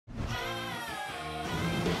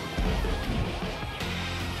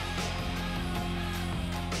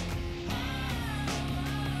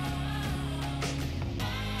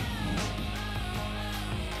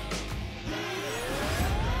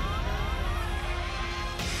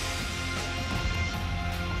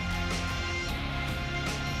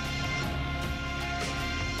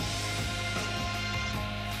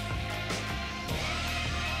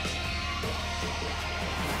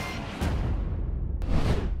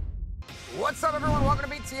What's up, everyone? Welcome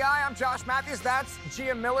to BTI. I'm Josh Matthews. That's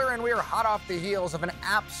Gia Miller, and we are hot off the heels of an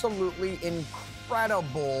absolutely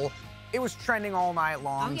incredible, it was trending all night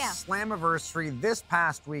long, Slammiversary this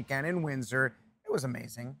past weekend in Windsor. It was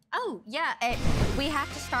amazing. Oh, yeah. We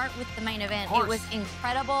have to start with the main event. It was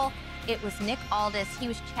incredible. It was Nick Aldis. He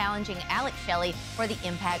was challenging Alex Shelley for the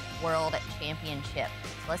Impact World Championship.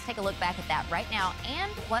 So let's take a look back at that right now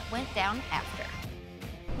and what went down after.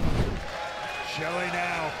 Shelley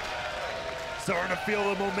now starting to feel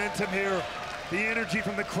the momentum here. The energy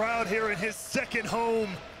from the crowd here in his second home.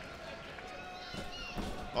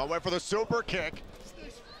 I'll wait for the super kick.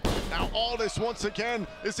 Now Aldis once again,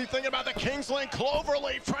 is he thinking about the Kingsland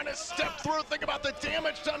Cloverleaf, trying to step through, think about the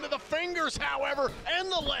damage done to the fingers, however,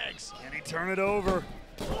 and the legs. Can he turn it over?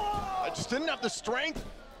 I just didn't have the strength.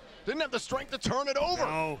 Didn't have the strength to turn it over.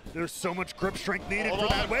 No, there's so much grip strength needed Hold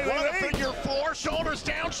for on. that. Wait. Figure four, shoulders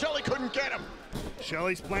down, Shelley couldn't get him.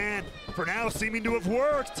 Shelley's plan, for now, seeming to have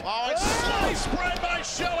worked. Oh, it's slight spread by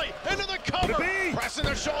Shelley into the cover. Pressing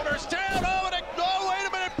the shoulders down. Oh, wait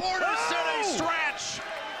a minute, Border City stretch.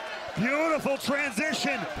 Beautiful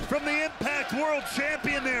transition from the Impact World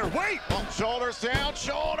Champion there. Wait! Oh, shoulders down,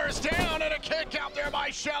 and a kick out there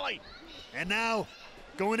by Shelley. And now,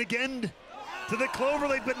 going again to the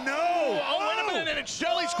Cloverleaf, but no! Oh, wait a minute, and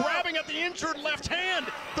Shelley's grabbing at the injured left hand,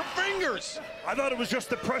 the fingers. I thought it was just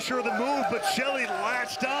the pressure of the move, but Shelley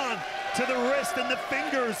latched on to the wrist and the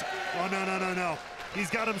fingers. Oh, no. He's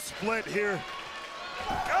got him split here.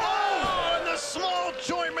 Oh, and the small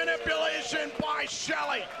joint manipulation by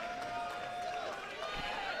Shelley.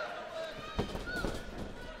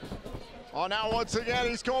 Oh, now once again,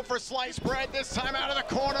 he's going for sliced bread, this time out of the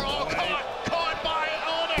corner. Oh, caught by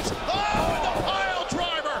Aldis. Oh, and the pile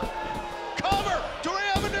driver. Cover. Do we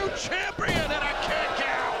have a new champion? And a kick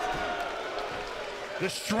out. The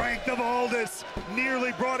strength of Aldis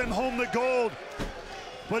nearly brought him home the gold,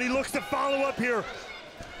 but he looks to follow up here.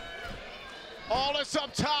 Aldis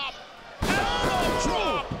up top. Elbow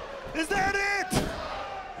drop. Is that it?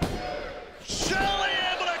 Shelley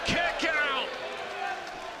able to kick out.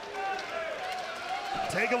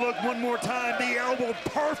 Take a look one more time. The elbow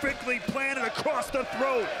perfectly planted across the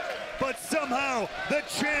throat, but somehow the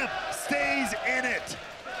champ stays in it.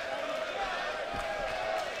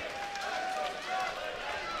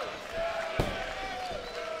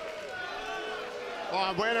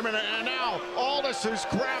 Oh, wait a minute, and now Aldis has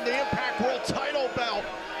grabbed the Impact World title belt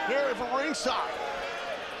here for ringside.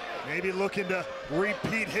 Maybe looking to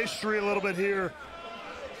repeat history a little bit here.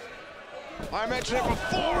 I mentioned it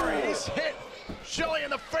before, he's hit Shelley in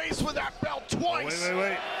the face with that belt twice.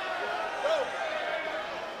 Wait.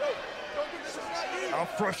 How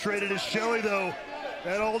frustrated is Shelley, though,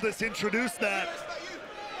 that Aldis introduced that?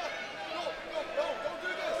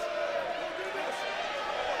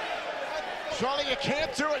 Shelley, you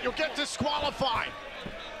can't do it. You'll get disqualified.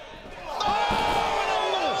 Oh, and a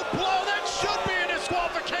low blow. That should be a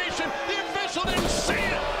disqualification. The official didn't see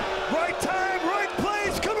it. Right time, right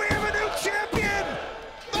place. Could we have a new champion?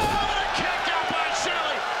 Oh, and a kick out by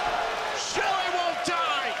Shelley. Shelley won't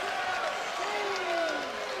die.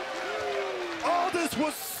 Aldis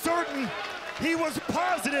was certain. He was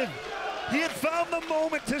positive. He had found the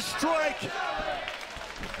moment to strike.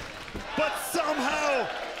 But somehow,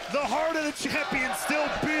 the heart of the champion still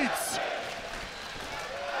beats.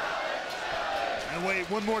 And wait,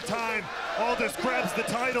 one more time. Aldis grabs the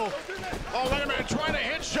title. Oh, wait a minute, trying to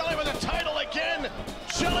hit Shelley with the title again.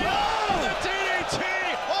 Shelley, the DDT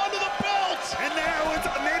onto the belt. And now it's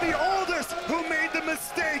maybe Aldis who made the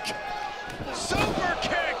mistake. Super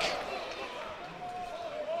kick.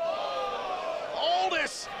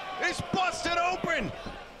 Aldis is busted open.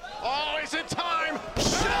 Oh, is it time?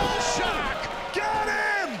 Shell shock. Got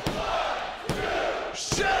him!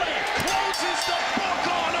 Shelley closes the book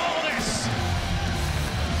on Aldis.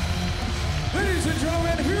 Ladies and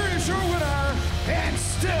gentlemen, here is your winner, and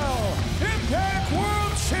still Impact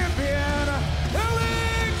World Champion,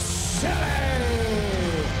 Alex Shelley.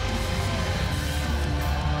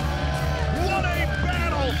 What a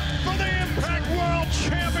battle for the Impact World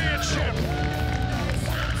Championship.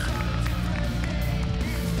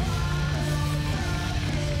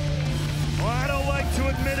 Well, I don't like to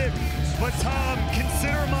admit it, but Tom,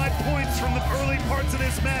 consider my points from the early parts of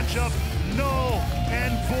this matchup null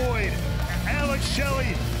and void. Alex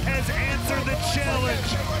Shelley has answered the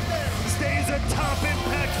challenge, stays atop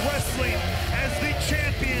Impact Wrestling as the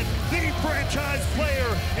champion, the franchise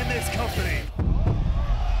player in this company.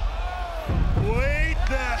 Wait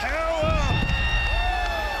the hell up!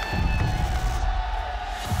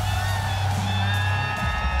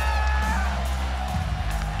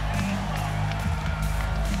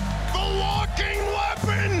 The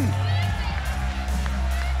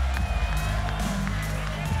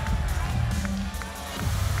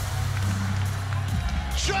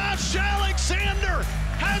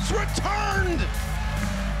has returned.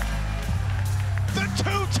 The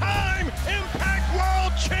two-time Impact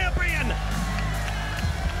World Champion.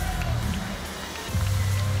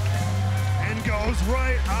 And goes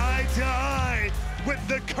right eye to eye with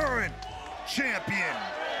the current champion.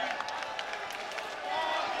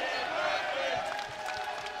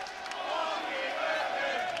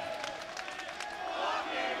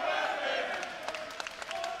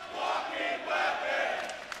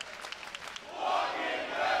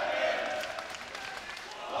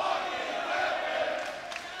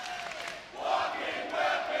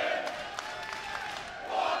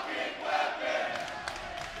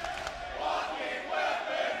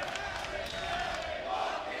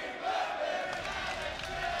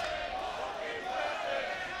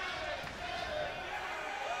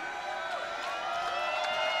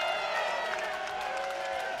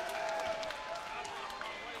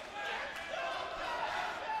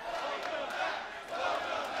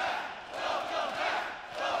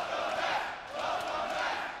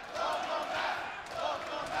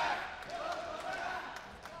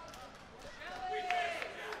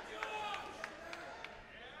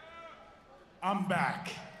 I'm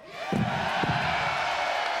back.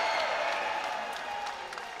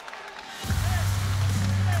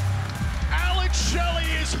 Alex Shelley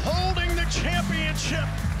is holding the championship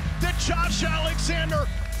that Josh Alexander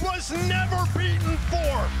was never beaten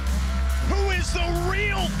for. Who is the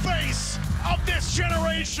real face of this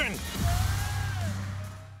generation?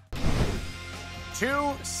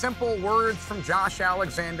 Two simple words from Josh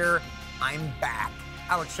Alexander: I'm back.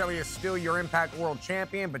 Alex Shelley is still your Impact World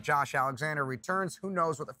Champion, but Josh Alexander returns. Who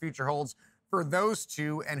knows what the future holds for those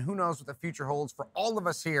two, and who knows what the future holds for all of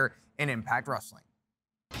us here in Impact Wrestling.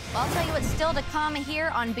 Well, I'll tell you what's still to come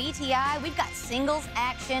here on BTI. We've got singles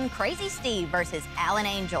action, Crazzy Steve versus Alan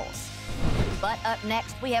Angels. But up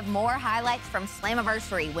next, we have more highlights from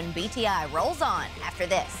Slammiversary when BTI rolls on after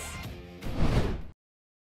this.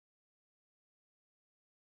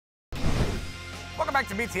 Welcome back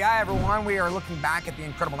to BTI, everyone. We are looking back at the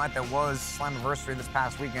incredible night that was Slammiversary this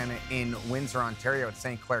past weekend in Windsor, Ontario at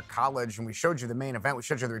St. Clair College. And we showed you the main event. We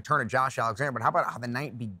showed you the return of Josh Alexander. But how about how the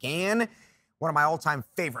night began? One of my all-time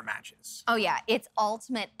favorite matches. Oh, yeah. It's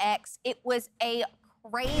Ultimate X. It was a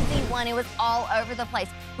crazy one. It was all over the place.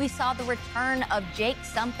 We saw the return of Jake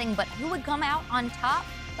something, but who would come out on top?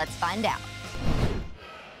 Let's find out.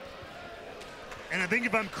 And I think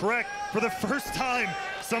if I'm correct, for the first time,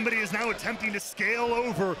 somebody is now attempting to scale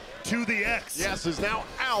over to the X. Yes, is now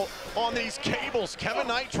out on these cables. Kevin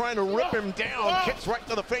Knight trying to rip him down. Kicks right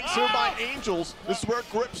to the face here by Angels. This is where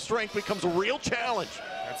grip strength becomes a real challenge.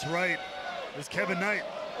 That's right. There's Kevin Knight.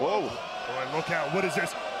 Whoa. Boy, look out. What is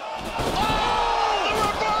this? Oh! The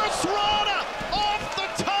reverse Rana! Off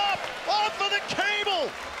the top! Off of the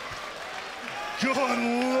cable! Good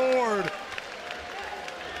Lord.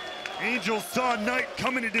 Angels saw Knight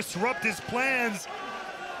coming to disrupt his plans.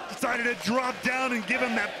 Decided to drop down and give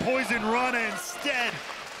him that poison Rana instead.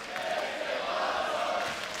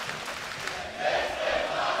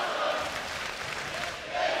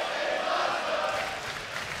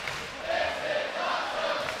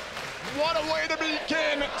 What a way to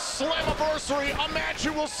begin Slammiversary, a match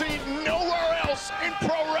you will see nowhere else in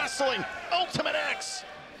pro wrestling. Ultimate X.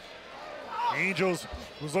 Angels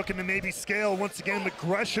was looking to maybe scale once again, but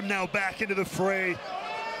Gresham now back into the fray.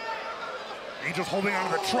 Angels holding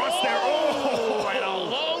on to the truss there. Oh! And a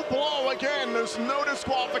low blow again. There's no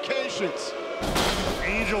disqualifications.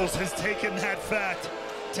 Angels has taken that fact,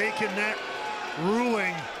 taken that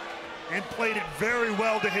ruling, and played it very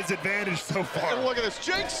well to his advantage so far. And look at this.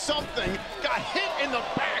 Jake something got hit in the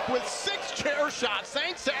back with 6 chair shots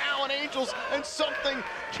thanks to Alan Angels, and something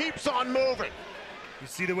keeps on moving. You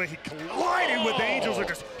see the way he collided with Angels and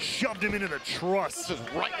just shoved him into the truss. This is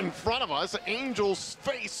right in front of us. Angel's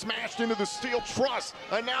face smashed into the steel truss,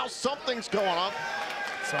 and now something's going on.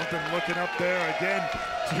 Something looking up there again.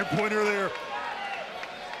 To your point earlier,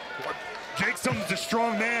 Jake Something's a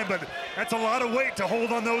strong man, but that's a lot of weight to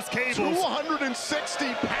hold on those cables. 260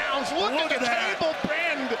 pounds. Look at the cable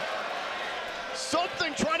bend.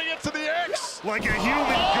 Something trying to get to the X. Like a human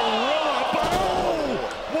gorilla.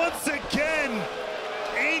 Oh! Once again,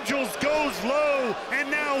 Angels goes low and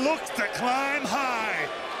now looks to climb high.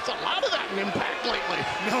 There's a lot of that in Impact lately.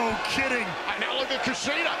 No kidding. And now look at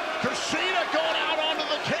Kushida. Kushida going out onto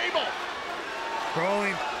the cable.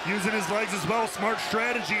 Crawling, using his legs as well. Smart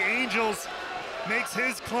strategy. Angels makes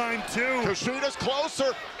his climb too. Kushida's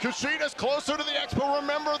closer. Kushida's closer to the X, but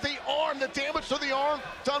remember the arm, the damage to the arm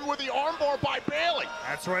done with the armbar by Bailey.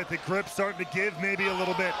 That's right, the grip's starting to give maybe a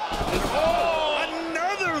little bit. Oh,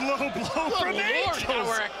 another low blow from Angels. Now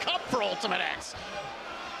we're at cup for Ultimate X.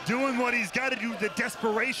 doing what he's got to do, the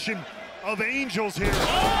desperation of Angels here.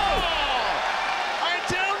 Oh! And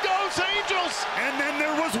down goes Angels. And then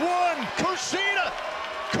there was one.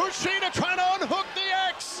 Kushida trying to unhook the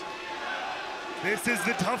X. This is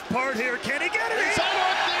the tough part here. Can he get it? He's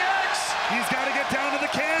unhooked the X. He's got to get down to the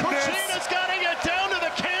canvas. Kushida's got to get down to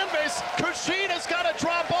the canvas. Kushida's got to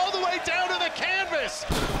drop all the way down to the canvas.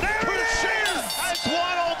 There Kushida it is. has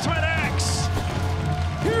one ultimate X.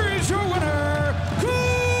 Here is your winner,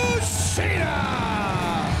 Kushida!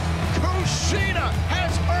 Kushida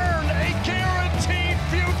has earned a guaranteed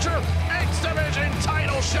future X Division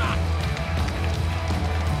title shot.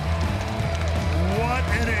 What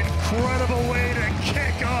an incredible way to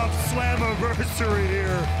kick off Slammiversary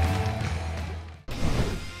here.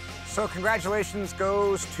 So congratulations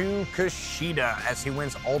goes to Kushida as he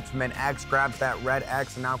wins Ultimate X, grabs that red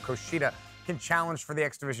X, and now Kushida can challenge for the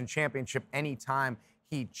X Division Championship anytime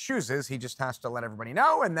he chooses. He just has to let everybody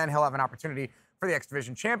know, and then he'll have an opportunity for the X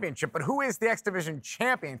Division Championship. But who is the X Division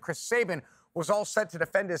Champion? Chris Sabin was all set to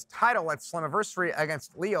defend his title at Slammiversary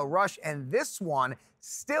against Lio Rush, and this one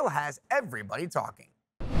still has everybody talking.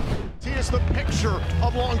 He is the picture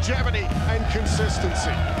of longevity and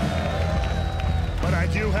consistency. But I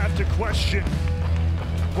do have to question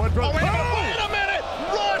what broke. Wait a minute!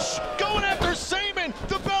 Rush going after Sabin.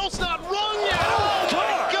 The bell's not rung yet. Oh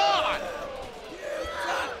my God!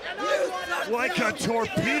 Like a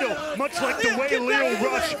torpedo, much like the way Lio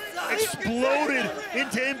Rush exploded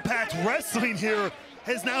into Impact Wrestling here,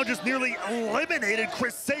 has now just nearly eliminated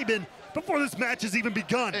Chris Sabin before this match has even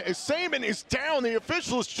begun. Sabin is down. The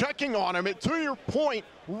official is checking on him. To your point,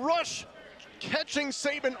 Rush catching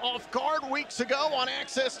Sabin off guard weeks ago on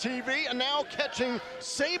Access TV, and now catching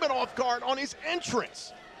Sabin off guard on his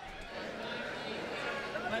entrance.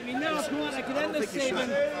 Let me know if you want. I can end this,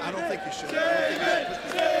 Sabin. I don't think you should.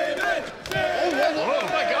 Oh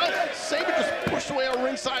my God! Sabin just pushed away our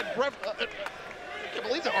ringside I can't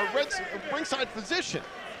believe that, our ringside physician.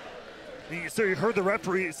 So you heard the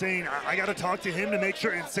referee saying, I got to talk to him to make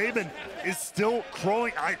sure, and Sabin is still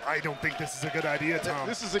crawling. I don't think this is a good idea, Tom.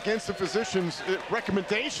 This is against the physician's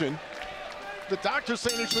recommendation. The doctor's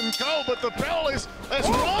saying he shouldn't go, but the bell is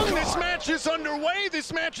rung. This match is underway.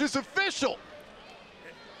 This match is official.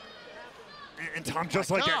 And Tom,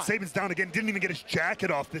 just like that, Sabin's down again. Didn't even get his jacket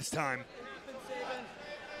off this time.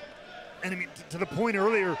 And I mean, to the point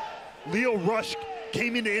earlier, Lio Rush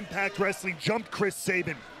came into Impact Wrestling, jumped Chris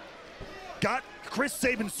Sabin. Got Chris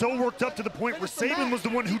Sabin so worked up to the point where Sabin was the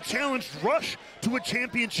one who challenged Rush to a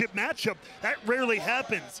championship matchup. That rarely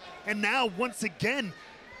happens. And now, once again,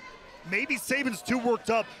 maybe Sabin's too worked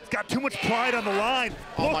up. He's got too much pride on the line.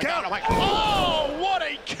 Look out! Oh, what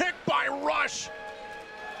a kick by Rush!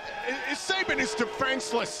 Sabin is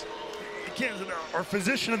defenseless. Our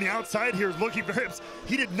physician on the outside here is looking for hips.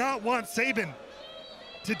 He did not want Sabin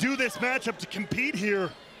to do this matchup, to compete here.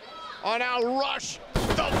 Oh, now Rush,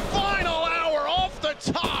 the final hour off the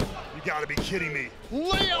top. You gotta be kidding me.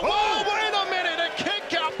 Lio, oh, wait a minute, a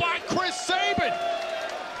kick out by Chris Sabin.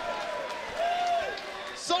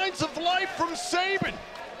 Signs of life from Sabin.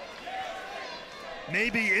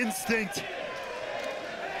 Maybe instinct.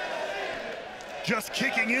 Just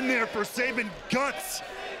kicking in there for Sabin. Guts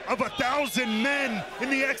of 1,000 men in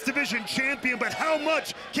the X Division champion, but how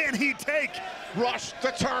much can he take? Rush,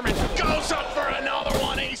 determined, goes up for another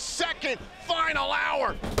one. A second final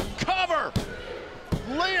hour. Cover.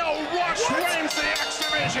 Lio Rush wins the X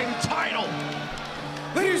Division title.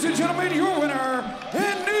 Ladies and gentlemen, your winner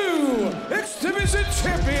and new X Division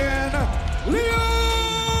champion,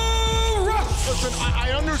 Lio Rush. Listen,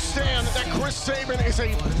 I understand that Chris Sabin is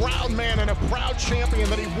a proud man and a proud champion,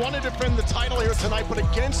 that he wanted to defend the title here tonight, but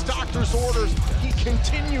against doctor's orders, he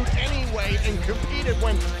continued anyway and competed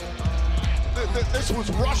when this was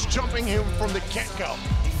Rush jumping him from the get-go.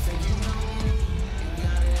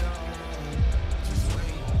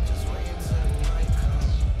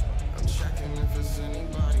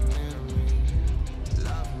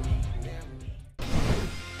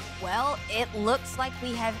 Well, it looks like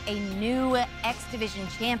we have a new X Division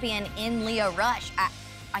champion in Lio Rush.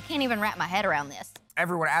 I can't even wrap my head around this.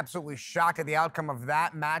 Everyone absolutely shocked at the outcome of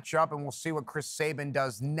that matchup, and we'll see what Chris Sabin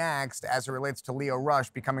does next as it relates to Lio Rush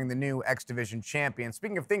becoming the new X Division champion.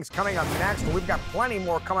 Speaking of things coming up next, we've got plenty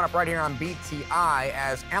more coming up right here on BTI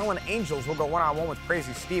as Alan Angels will go one-on-one with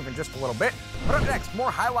Crazzy Steve in just a little bit. But up next, more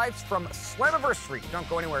highlights from Slammiversary. Don't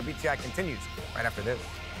go anywhere. BTI continues right after this.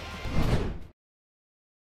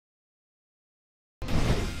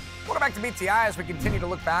 Welcome back to BTI as we continue to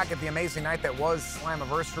look back at the amazing night that was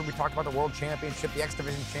Slammiversary. We talked about the World Championship, the X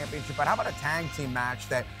Division Championship, but how about a tag team match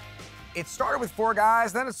that it started with 4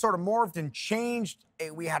 guys, then it sort of morphed and changed.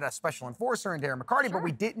 We had a special enforcer in Darren McCarty, but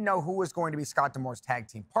we didn't know who was going to be Scott D'Amore's tag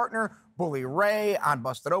team partner. Bully Ray on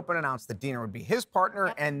Busted Open announced that Dina would be his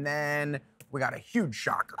partner, and then we got a huge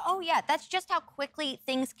shocker. Oh, yeah, that's just how quickly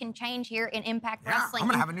things can change here in Impact Wrestling. I'm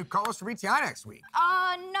going to have a new co-host for BTI next week.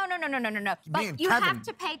 No. But you have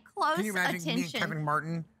to pay close attention. Can you imagine me and Kevin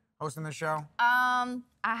Martin hosting the show?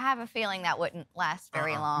 I have a feeling that wouldn't last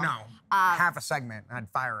very long. No, half a segment, I'd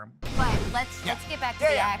fire him. But let's get back to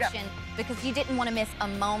the action because you didn't want to miss a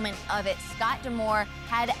moment of it. Scott D'Amore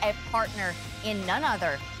had a partner in none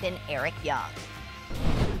other than Eric Young.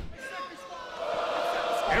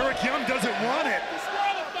 Eric Young doesn't want it.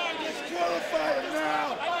 Disqualify him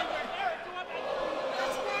now.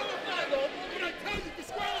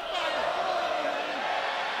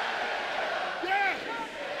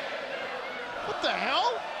 What the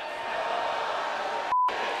hell?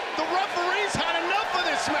 The referee's had enough of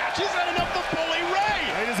this match. He's had enough of Bully Ray.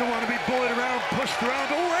 He doesn't want to be bullied around, pushed around,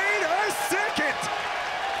 but wait a second.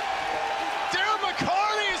 Darren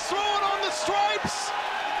McCarty is throwing on the stripes.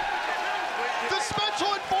 The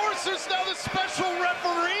special enforcer's now the special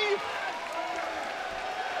referee.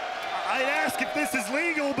 I'd ask if this is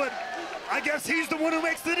legal, but I guess he's the one who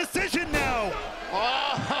makes the decision now.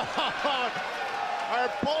 Our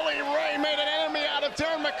Bully Ray made an enemy out of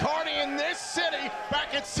Darren McCarty in this city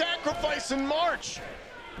back at Sacrifice in March.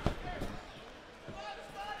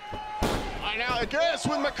 I guess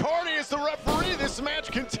with McCarty as the referee, this match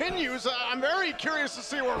continues. I'm very curious to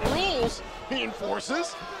see what rules he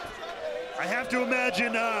enforces. I have to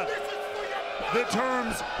imagine the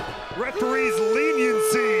terms referee's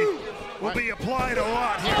leniency will be applied a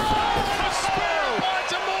lot here. Oh, the spear by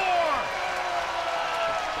D'Amore!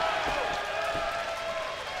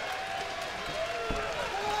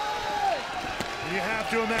 You have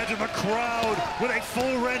to imagine the crowd with a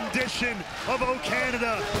full rendition of "O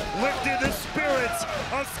Canada" lifted the spirits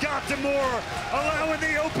of Scott D'Amore, allowing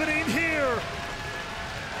the opening here.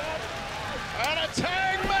 And a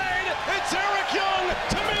tag made. It's Eric Young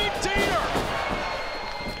to meet Dieter.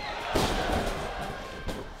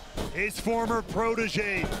 His former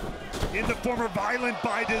protege in the former Violent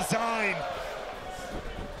by Design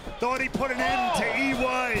thought he put an end to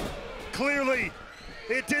EY. Clearly,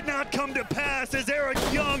 it did not come to pass as Eric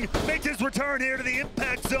Young makes his return here to the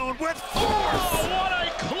Impact Zone with force. Oh, what a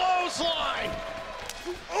clothesline!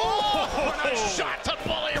 Oh, what a shot to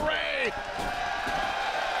Bully Ray!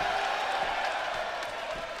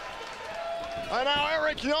 And now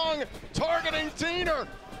Eric Young targeting Diener,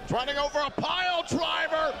 trying to go for a pile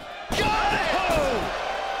driver. Got it!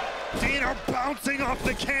 Oh! Diener bouncing off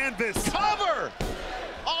the canvas. Cover!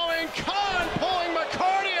 Oh, and Khan pulling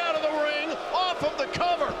McCarty out of the ring off of the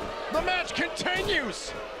cover. The match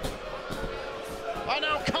continues. And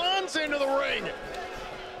now Khan's into the ring.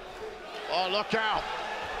 Oh, look out.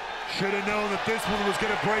 Should have known that this one was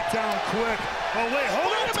going to break down quick. Oh, wait,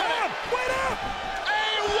 hold on, Tom! Wait up!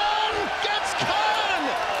 A1 gets Khan!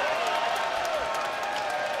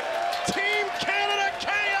 Team Canada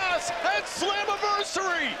Chaos at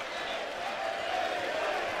Slammiversary!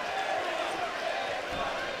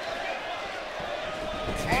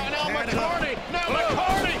 Oh, now McCarty! Now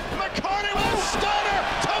McCarty with a stunner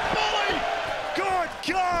to Bully! Good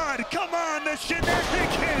God! Come on, the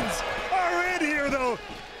shenanigans are in here, though.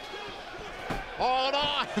 Hold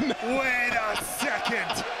on! Wait a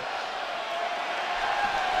second.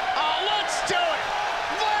 Let's do it!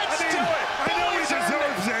 Let's do it! I know he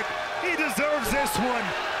deserves it. He deserves this one.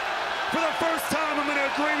 For the first time, I'm going to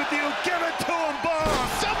agree with you. Give it to him,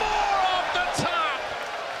 boss. Some more off the top!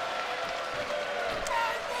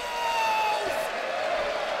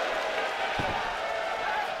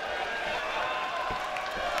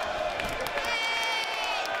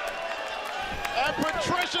 And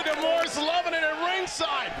Patricia D'Amore's loving it at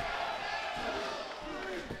ringside.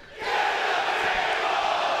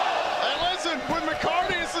 And listen, with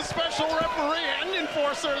McCarty as the special referee and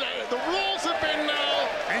enforcer, the rules have been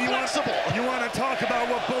flexible. You want to talk about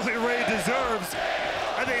what Bully Ray deserves?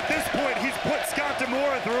 I think at this point, he's put Scott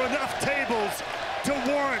D'Amore through enough tables to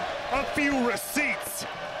warrant a few receipts.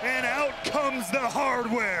 And out comes the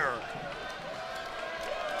hardware.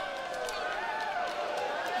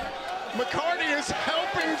 McCarty is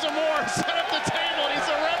helping D'Amore set up the table. He's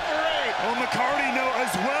a referee. Well, McCarty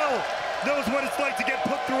knows what it's like to get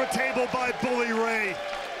put through a table by Bully Ray.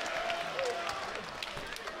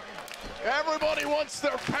 Everybody wants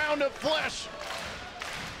their pound of flesh.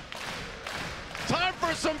 Time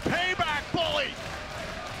for some payback, Bully.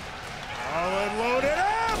 Oh, and load it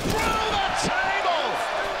up! Through the table!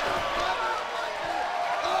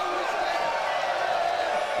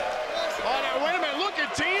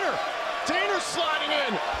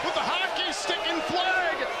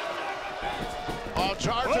 Oh,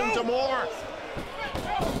 charging D'Amore.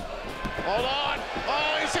 Hold on.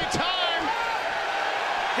 Oh, is it time?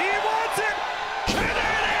 He wants it!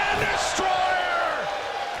 Canadian Destroyer!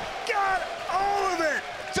 Got all of it!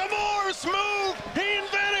 D'Amore's move he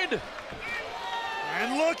invented!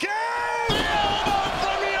 And look out! The elbow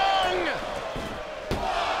from Young!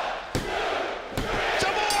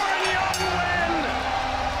 D'Amore and Young win!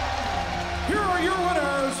 Here are your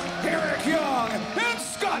winners, Eric Young and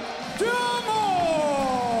Scott D'Amore!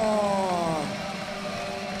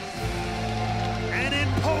 And in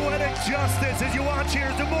poetic justice, as you watch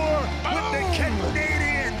here, D'Amore with the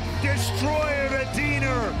Canadian Destroyer to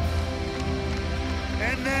Diener.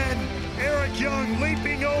 And then Eric Young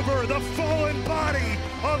leaping over the fallen body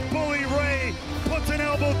of Bully Ray, puts an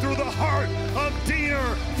elbow through the heart of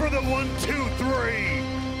Diener for the 1, 2, 3.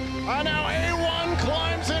 And now A1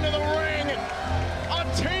 climbs into the ring. A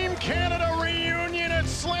Team Canada reunion at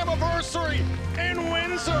Slammiversary in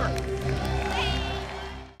Windsor.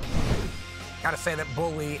 Gotta say that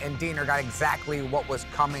Bully and Diener got exactly what was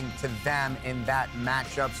coming to them in that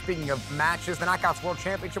matchup. Speaking of matches, the Knockouts World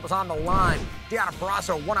Championship was on the line. Deonna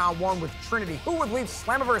Purrazzo one-on-one with Trinity, who would leave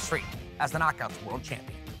Slammiversary as the Knockouts World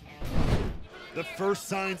Champion. The first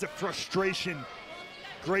signs of frustration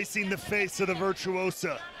gracing the face of the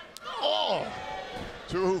Virtuosa. Oh!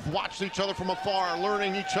 Two who've watched each other from afar,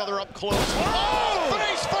 learning each other up close. Oh!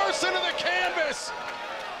 Face first into the canvas!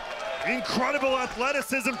 Incredible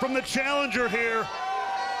athleticism from the challenger here.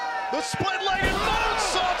 The split-legged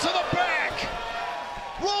moonsault to the back.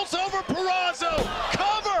 Rolls over Purrazzo.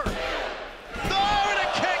 Cover. Oh, and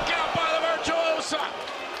a kick out by the Virtuosa.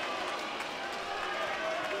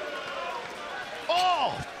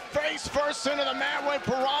 Oh, face first into the mat went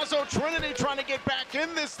Purrazzo. Trinity trying to get back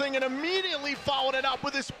in this thing and immediately followed it up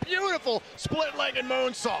with this beautiful split-legged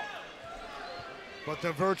moonsault. But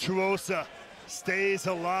the Virtuosa stays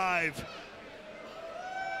alive.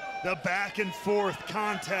 The back and forth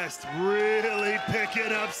contest really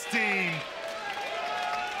picking up steam.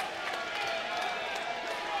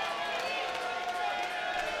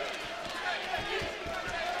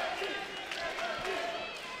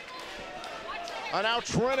 And now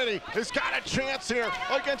Trinity has got a chance here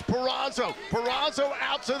against Purrazzo. Purrazzo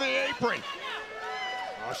out to the apron.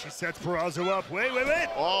 Oh, she sets Purrazzo up. Wait.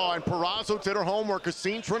 Oh, and Purrazzo did her homework. Has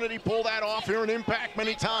seen Trinity pull that off here in Impact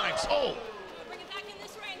many times. Oh.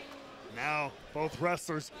 Now, both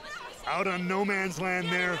wrestlers out on no man's land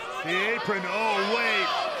there. The apron, oh, wait.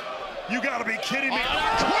 You gotta be kidding me.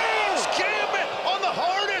 Queen's Gambit on the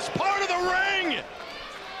hardest part of the ring.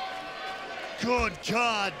 Good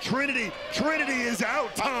God, Trinity is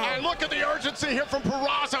out, Tom. And look at the urgency here from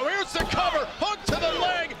Purrazzo. Here's the cover, hook to the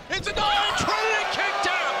leg. It's a Trinity kicked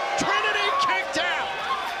out. Trinity kicked out.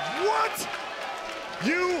 What?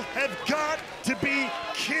 You have got to be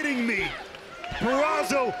kidding me.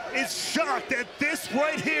 Purrazzo is shocked that this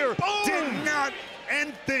right here did not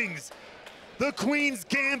end things. The Queen's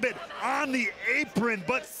Gambit on the apron,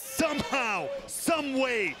 but somehow, some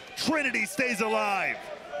way, Trinity stays alive.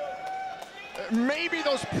 Maybe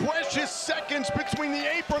those precious seconds between the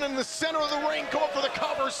apron and the center of the ring going for the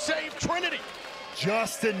cover save Trinity.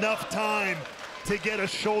 Just enough time to get a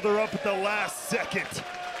shoulder up at the last second.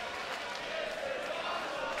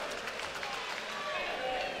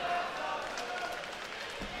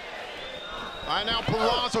 And now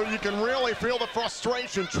Purrazzo, you can really feel the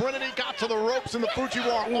frustration. Trinity got to the ropes in the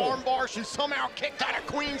Fujiwara armbar. She somehow kicked out of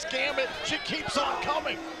Queen's Gambit. She keeps on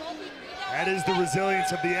coming. That is the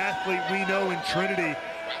resilience of the athlete we know in Trinity.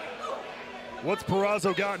 What's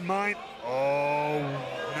Purrazzo got in mind? Oh,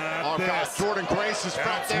 not this. God, Jordan Grace is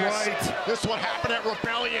back there. Right. This is what happened at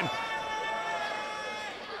Rebellion.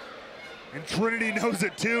 And Trinity knows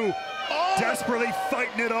it too. Desperately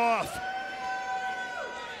fighting it off.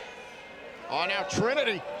 Oh, now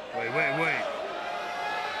Trinity. Wait.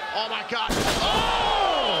 Oh, my God.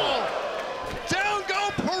 Oh! Down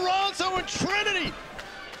go Purrazzo and Trinity.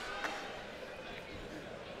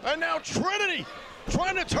 And now Trinity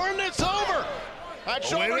trying to turn this over. That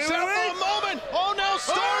shoulders out for a moment. Oh, now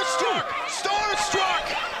Starstruck. Starstruck.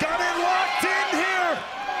 Got it locked in here.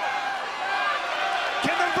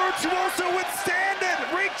 Can the Virtuoso withstand it?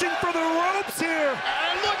 Reaching for the ropes here.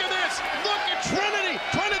 And look at this. Look at Trinity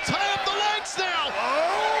trying to tie up the legs now.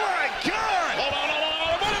 Oh, my God. Hold on.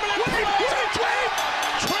 Wait a minute. Wait.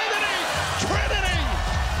 Trinity.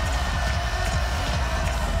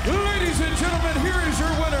 Ladies and gentlemen, here is your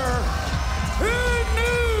winner, and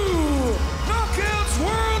new Knockouts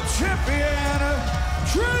World Champion,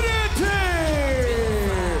 Trinity,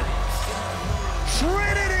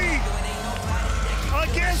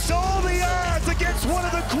 against all the odds, against one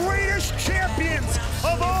of the greatest champions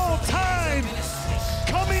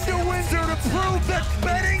Prove that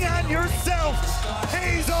betting on yourself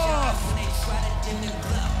pays off.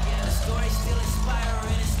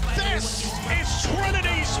 This is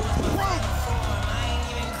Trinity's proof.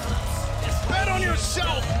 Bet on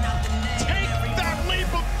yourself. Take that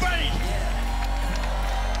leap of faith.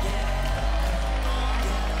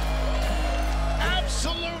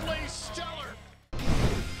 Absolutely stellar.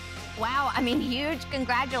 Wow, I mean, huge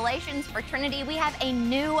congratulations for Trinity. We have a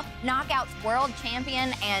new Knockouts World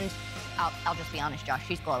Champion, and I'll just be honest, Josh,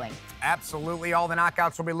 she's glowing. Absolutely. All the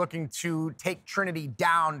Knockouts will be looking to take Trinity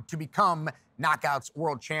down to become Knockouts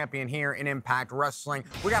World Champion here in Impact Wrestling.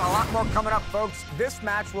 We got a lot more coming up, folks. This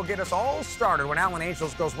match will get us all started when Alan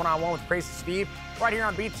Angels goes one-on-one with Crazzy Steve right here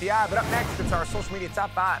on BTI. But up next, it's our social media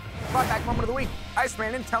top 5. Back moment of the week,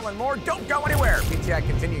 Iceman, Intel, and more. Don't go anywhere. BTI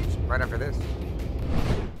continues right after this.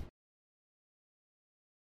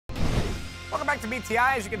 Welcome back to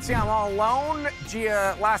BTI. As you can see, I'm all alone.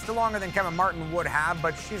 Gia lasted longer than Kevin Martin would have,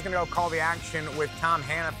 but she's going to go call the action with Tom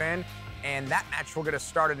Hannafin. And that match will get us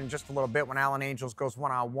started in just a little bit when Alan Angels goes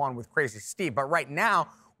one-on-one with Crazzy Steve. But right now,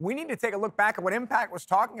 we need to take a look back at what Impact was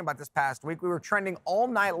talking about this past week. We were trending all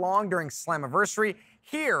night long during Slammiversary.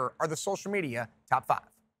 Here are the social media top 5.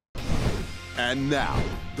 And now,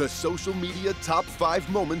 the social media top 5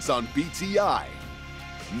 moments on BTI.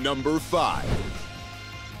 Number 5.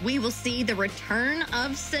 We will see the return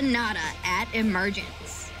of Sonata at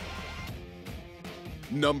Emergence.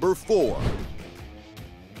 Number 4.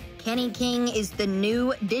 Kenny King is the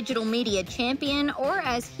new digital media champion, or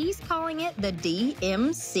as he's calling it, the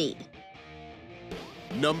DMC.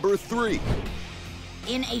 Number 3.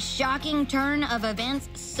 In a shocking turn of events,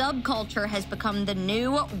 Subculture has become the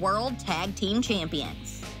new World Tag Team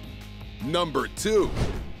Champions. Number 2.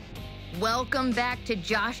 Welcome back to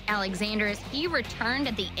Josh Alexander as he returned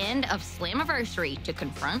at the end of Slammiversary to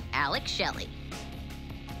confront Alex Shelley.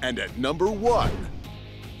 And at number 1.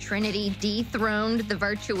 Trinity dethroned the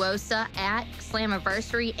Virtuosa at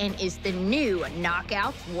Slammiversary and is the new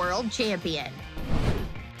Knockouts World Champion.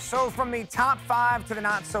 So from the top 5 to the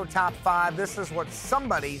not-so-top 5, this is what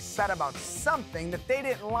somebody said about something that they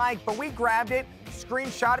didn't like, but we grabbed it,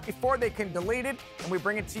 screenshot it before they can delete it, and we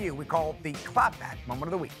bring it to you. We call it the clapback moment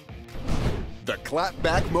of the week. The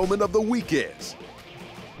clapback moment of the week is...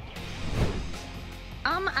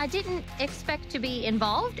 I didn't expect to be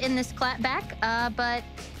involved in this clapback, but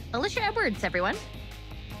Alicia Edwards, everyone.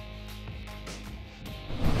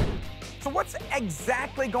 So what's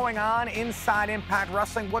exactly going on inside Impact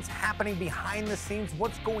Wrestling? What's happening behind the scenes?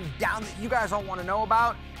 What's going down that you guys don't want to know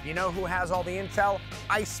about? You know who has all the intel?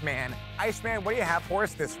 Iceman. Iceman, what do you have for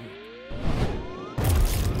us this week?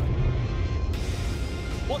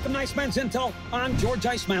 Welcome to Iceman's Intel. I'm George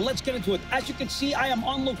Iceman. Let's get into it. As you can see, I am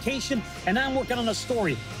on location and I'm working on a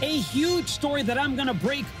story. A huge story that I'm going to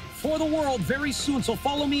break for the world very soon. So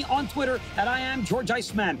follow me on Twitter at I am George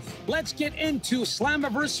Iceman. Let's get into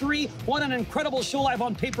Slammiversary. What an incredible show live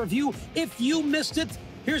on pay-per-view. If you missed it,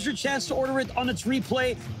 here's your chance to order it on its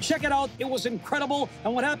replay. Check it out. It was incredible.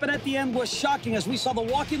 And what happened at the end was shocking as we saw the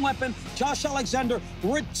walking weapon, Josh Alexander,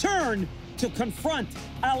 return to confront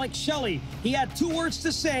Alex Shelley. He had 2 words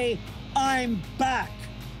to say, I'm back.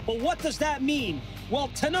 But what does that mean? Well,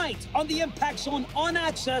 tonight on the Impact Zone on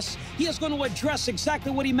Access, he is going to address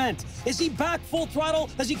exactly what he meant. Is he back full throttle?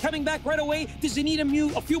 Is he coming back right away? Does he need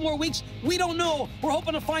a few more weeks? We don't know. We're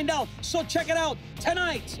hoping to find out. So check it out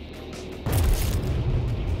tonight.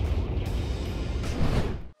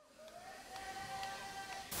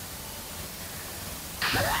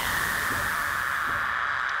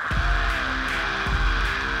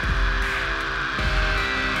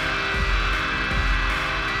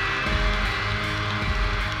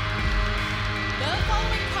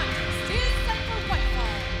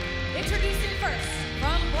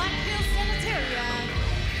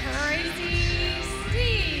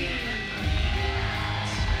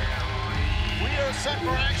 Set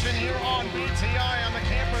for action here on BTI on the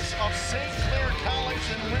campus of St. Clair College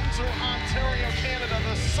in Windsor, Ontario, Canada,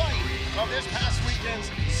 the site of this past weekend's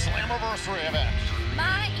Slammiversary event.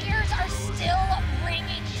 My ears are still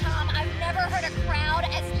ringing, Tom. I've never heard a crowd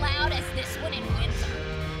as loud as this one in Windsor.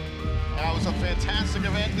 That was a fantastic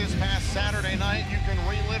event this past Saturday night. You can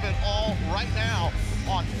relive it all right now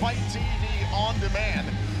on Fight TV On Demand.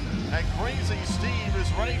 And Crazzy Steve is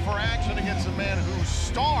ready for action against a man who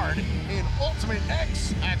starred in Ultimate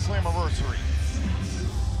X at Slammiversary.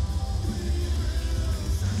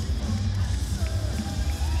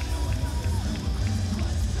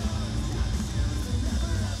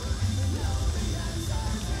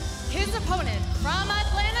 His opponent from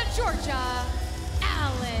Atlanta, Georgia,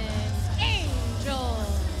 Alan Angels.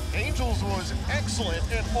 Angels Angels was excellent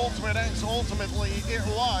in Ultimate X. Ultimately, it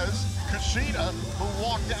was Kushida who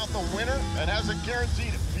walked out the winner and has a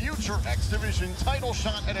guaranteed future X Division title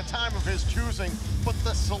shot at a time of his choosing. But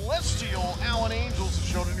the celestial Alan Angels has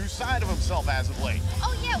shown a new side of himself as of late.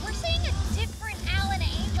 Oh yeah, we're seeing a different Alan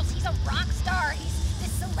Angels. He's a rock star. He's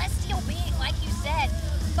this celestial being, like you said.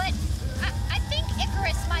 But I think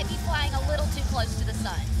Icarus might be flying a little too close to the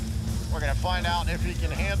sun. We're going to find out if he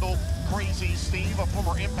can handle Crazy Steve, a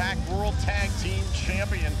former Impact World Tag Team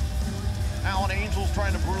Champion. Alan Angels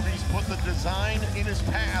trying to prove he's put the design in his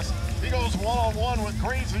past. He goes one-on-one with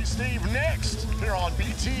Crazy Steve next here on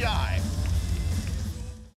BTI.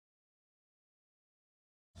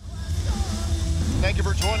 Thank you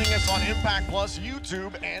for joining us on Impact Plus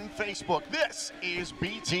YouTube and Facebook. This is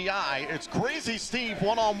BTI. It's Crazy Steve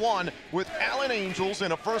one-on-one with Alan Angels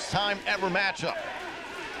in a first-time ever matchup.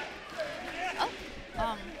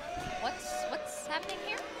 What's happening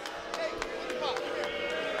here?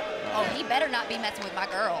 Oh, he better not be messing with my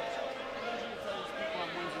girl.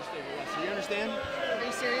 You understand? Are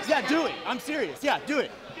you serious? Yeah, do it. I'm serious. Yeah, do it.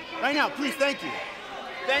 Right now, please. Thank you.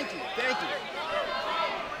 Thank you. Thank you.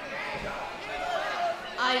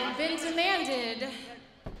 I've been demanded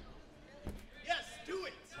Yes, do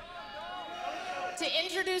it. to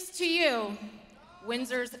introduce to you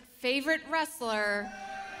Windsor's favorite wrestler,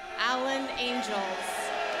 Alan Angels.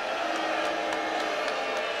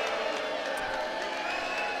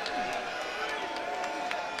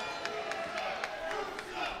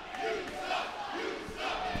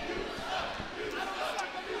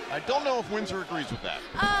 I don't know if Windsor agrees with that.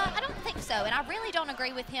 I don't think so, and I really don't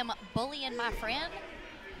agree with him bullying my friend.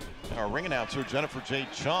 Our ring announcer, Jennifer J.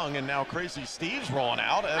 Chung, and now Crazy Steve's rolling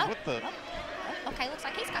out with the... Okay, looks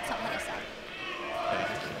like he's got something to say. I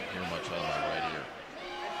can't hear much on my right ear.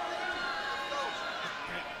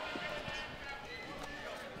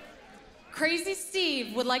 Crazy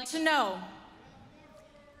Steve would like to know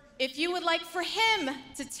if you would like for him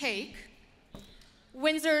to take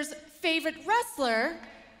Windsor's favorite wrestler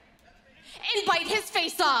and bite his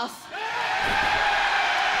face off.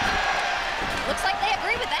 Looks like they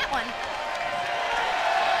agree with that one.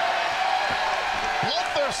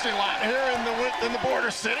 Bloodthirsty lot here in the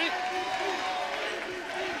border city.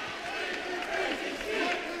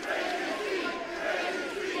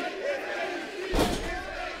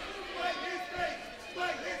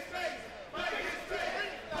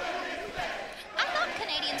 I thought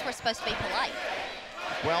Canadians were supposed to be polite.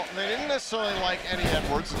 Well, they didn't necessarily like Eddie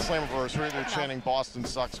Edwards at Slammiversary. They're chanting Boston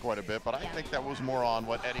sucks quite a bit, but I think that was more on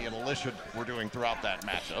what Eddie and Alicia were doing throughout that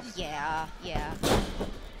matchup. Yeah.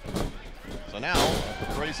 So now,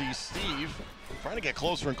 Crazy Steve trying to get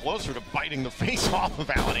closer and closer to biting the face off of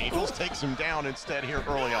Alan Angels. Takes him down instead here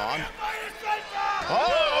early on.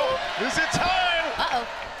 Uh-oh! Is it time? Uh-oh.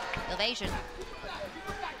 Evasion.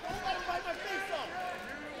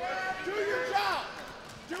 Do your job.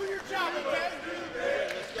 Do your job, okay?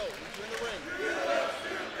 Let's go. He's in the ring.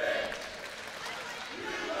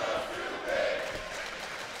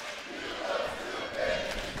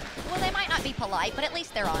 Well, they might not be polite, but at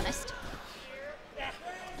least they're honest.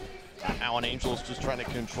 Alan Angels just trying to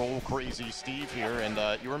control Crazy Steve here, and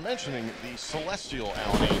you were mentioning the celestial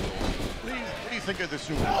Alan Angels. What do you think of this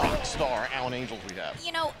new rock star Alan Angels we have?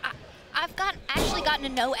 You know, I've actually gotten to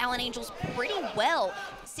know Alan Angels pretty well.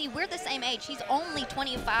 See, we're the same age. He's only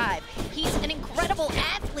 25. He's an incredible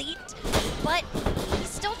athlete, but he's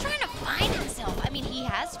still trying to find himself. I mean, he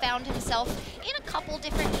has found himself in a couple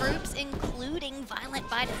different groups, including Violent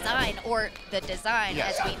by Design, or The Design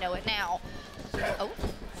as we know it now. Oh.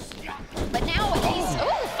 But now he's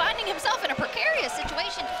finding himself in a precarious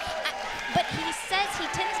situation. But he says he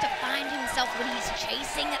tends to find himself when he's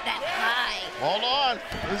chasing that high. Hold on.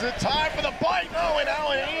 Is it time for the bite? No, and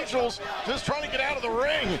Alan Angels just trying to get out of the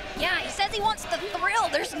ring. Yeah, he says he wants the thrill.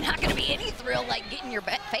 There's not going to be any thrill like getting your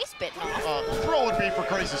face bitten off. The thrill would be for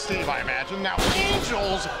Crazy Steve, I imagine. Now,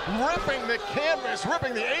 Angels ripping the canvas,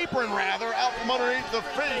 ripping the apron, rather, out from underneath the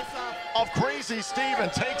feet of Crazy Steve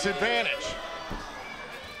and takes advantage.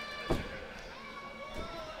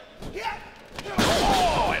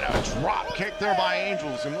 Oh, and a drop kick there by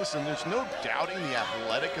Angels. And listen, there's no doubting the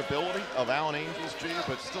athletic ability of Alan Angels, G,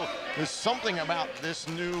 but still, there's something about this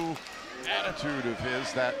new attitude of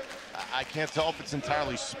his that I can't tell if it's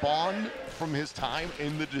entirely spawned from his time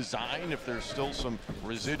in the design, if there's still some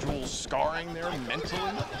residual scarring there mentally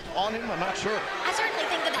on him. I'm not sure. I certainly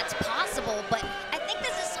think that that's possible, but I think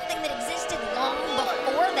this is something that existed long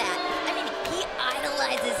before that. I mean, he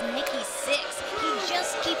idolizes Nikki Sixx. He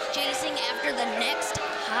just keeps chasing after the next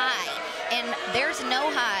high. And there's no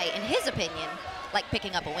high, in his opinion, like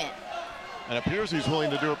picking up a win. And it appears he's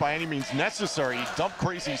willing to do it by any means necessary. He dumped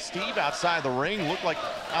Crazy Steve outside the ring. Looked like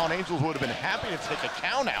Alan Angels would have been happy to take a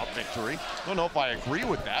count-out victory. Don't know if I agree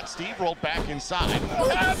with that. Steve rolled back inside.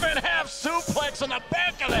 Half-and-half suplex on the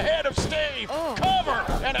back of the head of Steve. Oh. Cover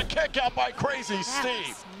and a kick out by Crazy Steve.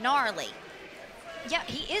 That's gnarly. Yeah,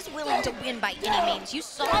 he is willing to win by any means. You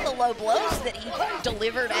saw the low blows that he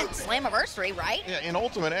delivered at Slammiversary, right? Yeah, in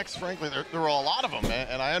Ultimate X, frankly, there were a lot of them,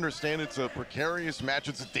 and I understand it's a precarious match.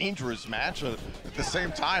 It's a dangerous match. At the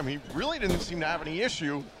same time, he really didn't seem to have any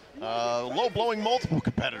issue low-blowing multiple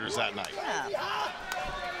competitors that night. Yeah.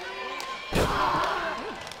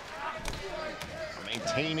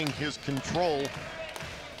 Maintaining his control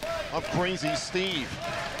of Crazy Steve.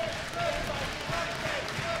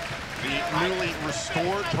 The newly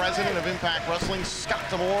restored president of Impact Wrestling, Scott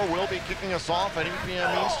D'Amore, will be kicking us off at 8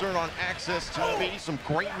 p.m. Eastern on Access TV. Some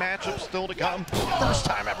great matchups still to come. First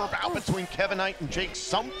time ever bout between Kevin Knight and Jake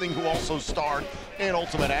Something, who also starred in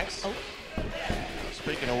Ultimate X.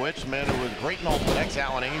 Speaking of which, man, who was great in Ultimate X,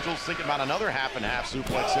 Alan Angels, thinking about another half-and-half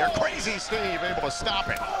suplex here. Crazy Steve able to stop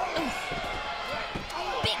it.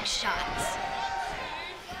 Big shots.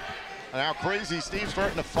 Now Crazy Steve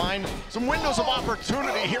starting to find some windows of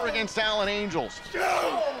opportunity here against Alan Angels.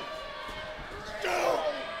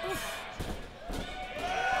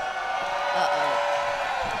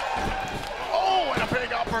 Oh, and a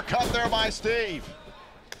big uppercut there by Steve.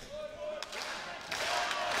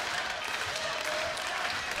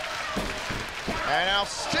 And now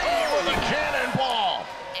Steve with a cannonball.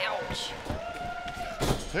 Ouch.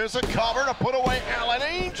 Here's a cover to put away Alan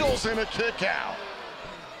Angels in a kick out.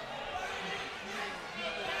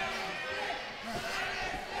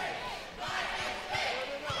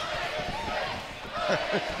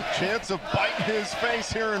 Chance of biting his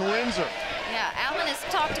face here in Windsor. Yeah, Alan has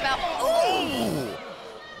talked about. Ooh.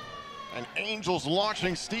 And Angels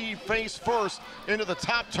launching Steve face first into the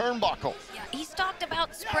top turnbuckle. Yeah, he's talked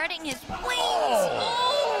about spreading his wings.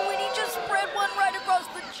 Oh, and he just spread one right across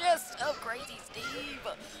the chest of Crazy Steve.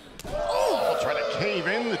 Oh, trying to cave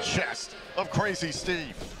in the chest of Crazy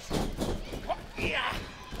Steve. Yeah.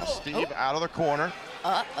 Steve out of the corner.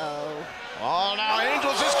 Uh-oh. Oh, now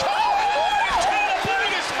Angels is calling. He's trying to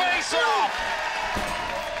bite his face off.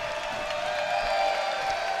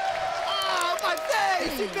 Oh, my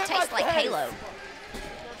face! He bit Tastes my like face. Halo.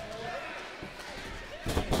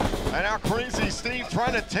 And now Crazy Steve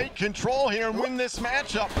trying to take control here and win this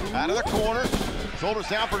matchup. Out of the corner. Shoulders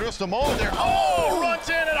down for just a moment there. Oh, runs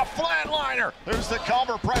in and a flatliner. There's the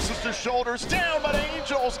cover, presses the shoulders down, but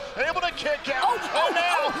Angels able to kick out. And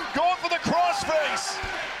now going for the crossface.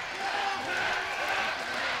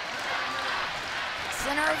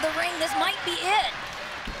 Center of the ring, this might be it.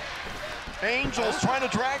 Angels trying to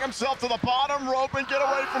drag himself to the bottom rope and get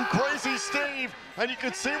away from Crazy Steve. And you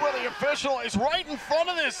can see where the official is right in front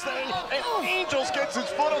of this thing. And Angels gets his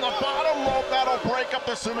foot on the bottom rope. That'll break up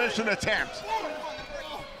the submission attempt.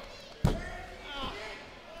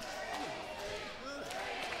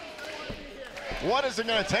 What is it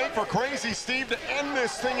going to take for Crazy Steve to end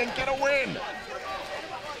this thing and get a win?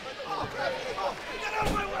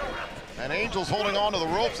 And Angels holding on to the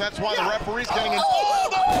ropes. That's why the referee's getting in.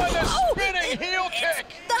 Oh, and the spinning heel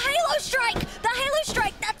kick. The Halo Strike. The Halo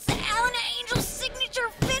Strike. That's Alan Angel's signature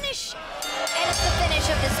finish. And it's the finish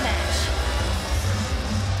of this match.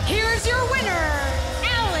 Here's your winner,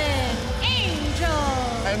 Alan Angel.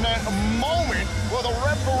 And that moment where the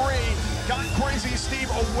referee got Crazy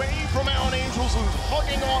Steve away from Alan Angels who's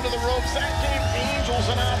hugging onto the ropes, that gave Angels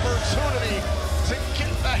an opportunity to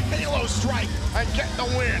get the Halo Strike and get the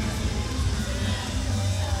win.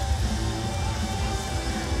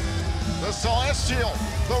 The Celestial,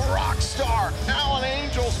 the rock star, Alan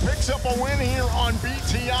Angels picks up a win here on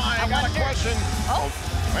BTI. I got a question. Oh.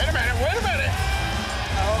 Wait a minute, wait a minute.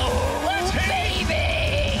 Oh, let's hit it. baby.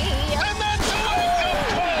 And that's a wake-up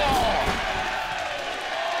call.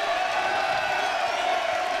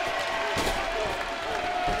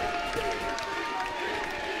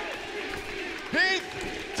 Heath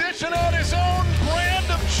dishing out his own brand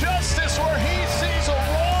of justice where he sees a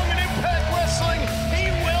wrong in Impact Wrestling.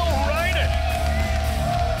 He will right it.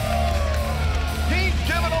 Heath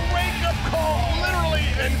giving a wake-up call, literally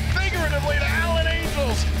and figuratively, to Alan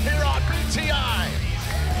Angels here on BTI.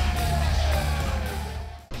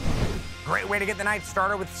 Great way to get the night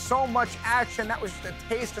started with so much action. That was just a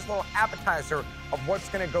taste, just a little appetizer of what's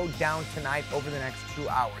going to go down tonight over the next 2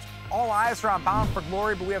 hours. All eyes are on Bound for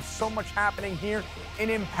Glory, but we have so much happening here in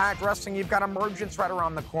Impact Wrestling. You've got Emergence right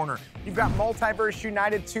around the corner. You've got Multiverse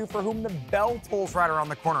United 2, for whom the bell tolls right around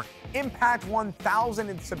the corner. Impact 1000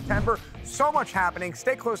 in September. So much happening.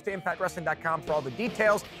 Stay close to ImpactWrestling.com for all the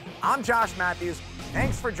details. I'm Josh Matthews.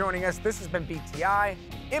 Thanks for joining us. This has been BTI.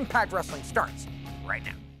 Impact Wrestling starts right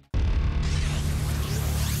now.